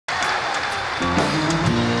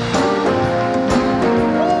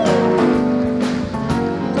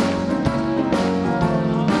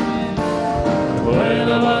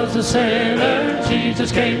a sinner,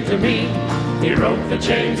 Jesus came to me. He broke the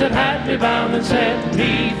chains that had me bound and set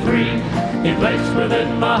me free. He placed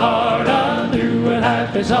within my heart a new and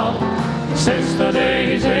happy song. Since the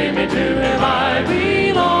day He saved me, to Him I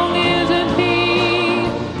belong. Isn't He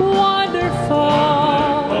wonderful?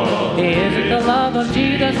 Isn't the love of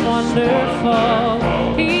Jesus wonderful?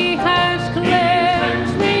 He has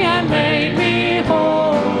cleansed me and made me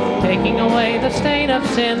whole, taking away the stain of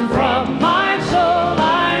sin from my soul.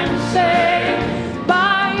 I'm saved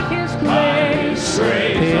by His grace.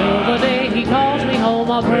 Till the day He calls me home,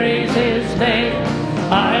 I'll praise His name.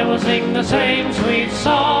 I will sing the same sweet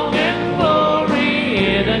song in glory.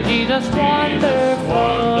 Isn't Jesus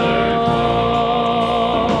wonderful?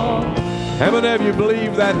 How many of you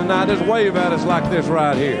believe that tonight? Just wave at us like this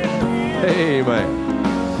right here. Amen.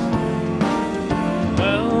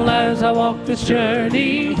 Well, as I walk this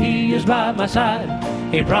journey, He is by my side.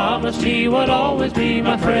 He promised He would always be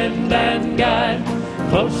my friend and guide,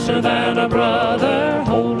 closer than a brother,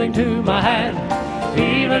 holding to my hand.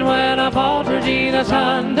 Even when I falter, Jesus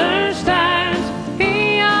understands.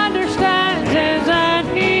 He understands.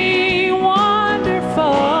 Isn't He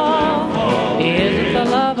wonderful? Isn't the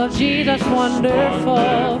love of Jesus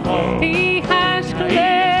wonderful? He has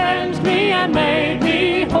cleansed me and made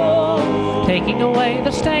me whole, taking away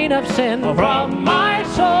the stain of sin from my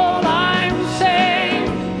soul. I'm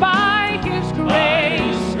saved by His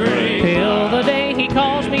grace. Till the day He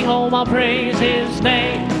calls me home, I'll praise His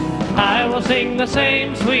name. I will sing the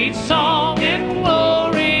same sweet song in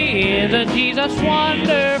glory. Isn't Jesus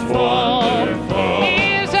wonderful?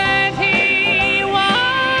 Isn't He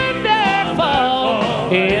wonderful?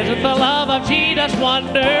 Isn't the love of Jesus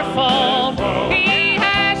wonderful? He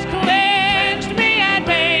has cleansed me and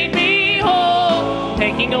made me whole,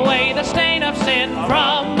 taking away the stain of sin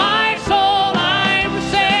from my soul. I'm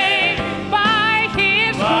saved by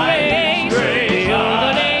His grace. Till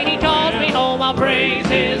the day He calls me home, I'll praise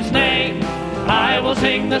His name. I will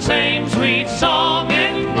sing the same sweet song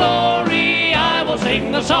in glory. I will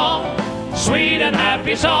sing the song, sweet and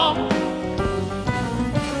happy song.